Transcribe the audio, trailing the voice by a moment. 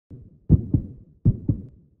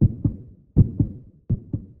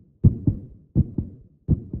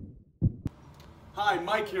Hi,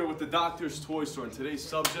 Mike here with the Doctor's Toy Store, and today's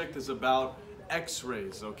subject is about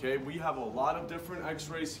x-rays, okay? We have a lot of different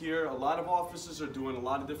x-rays here. A lot of offices are doing a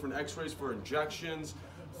lot of different x-rays for injections,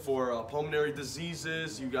 for pulmonary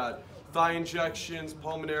diseases. You got thigh injections,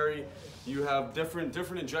 pulmonary. You have different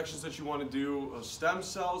injections that you want to do. Stem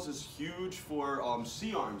cells is huge for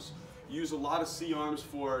C-arms. You use a lot of C-arms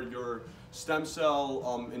for your stem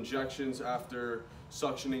cell injections after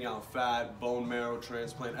suctioning out fat, bone marrow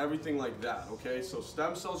transplant, everything like that, okay? So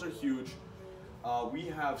stem cells are huge. We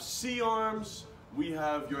have C-arms, we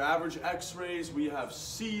have your average x-rays, we have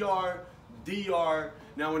CR, DR.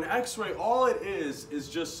 Now an x-ray, all it is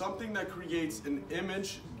just something that creates an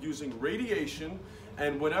image using radiation,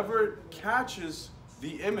 and whatever catches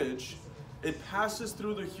the image, it passes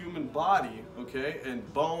through the human body, okay?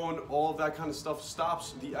 And bone, all that kind of stuff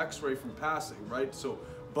stops the x-ray from passing, right? So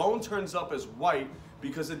bone turns up as white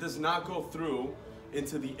because it does not go through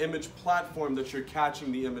into the image platform that you're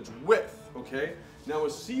catching the image with, okay? Now a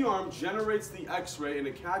C-arm generates the x-ray and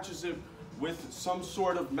it catches it with some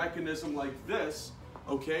sort of mechanism like this,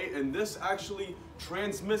 okay? And this actually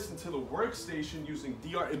transmits into the workstation using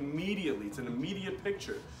DR immediately. It's an immediate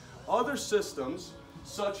picture. Other systems,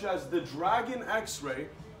 such as the Dragon X-ray,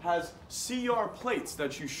 has CR plates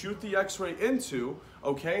that you shoot the x-ray into,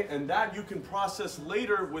 okay, and that you can process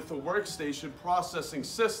later with a workstation processing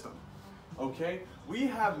system, okay? We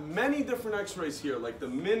have many different x-rays here, like the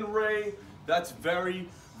Min ray. That's very,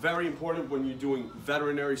 very important when you're doing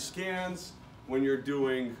veterinary scans, when you're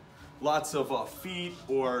doing lots of feet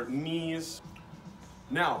or knees.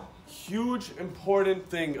 Now, huge important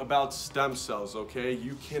thing about stem cells, okay?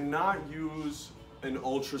 You cannot use an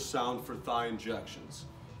ultrasound for thigh injections.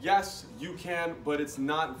 Yes, you can, but it's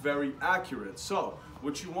not very accurate. So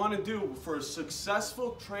what you want to do for a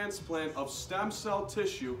successful transplant of stem cell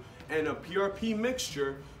tissue and a PRP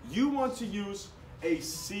mixture, you want to use a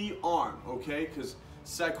C-arm, okay? Because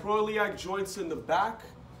sacroiliac joints in the back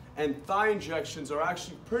and thigh injections are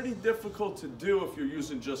actually pretty difficult to do if you're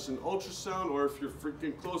using just an ultrasound or if you're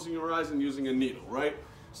freaking closing your eyes and using a needle, right?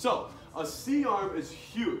 So a C-arm is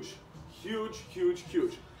huge, huge, huge,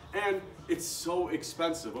 huge. And it's so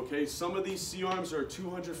expensive, okay? Some of these C-arms are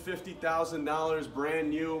 $250,000 brand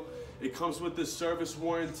new. It comes with this service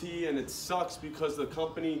warranty and it sucks because the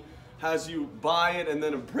company has you buy it and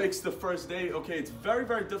then it breaks the first day. Okay, it's very,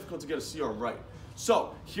 very difficult to get a C-arm right.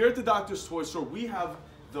 So here at the Doctor's Toy Store, we have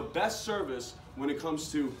the best service when it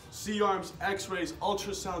comes to C-arms, x-rays,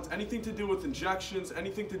 ultrasounds, anything to do with injections,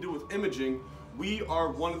 anything to do with imaging. We are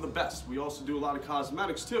one of the best. We also do a lot of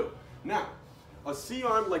cosmetics too. Now, a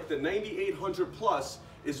C-arm like the 9800 Plus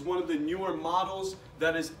is one of the newer models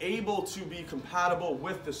that is able to be compatible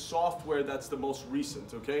with the software that's the most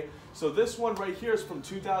recent, okay? So this one right here is from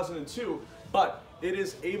 2002, but it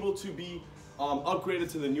is able to be upgraded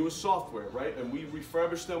to the newest software, right? And we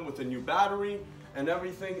refurbished them with a new battery and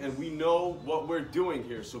everything, and we know what we're doing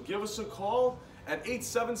here. So give us a call at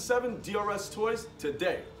 877 DRS-TOYS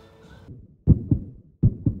today.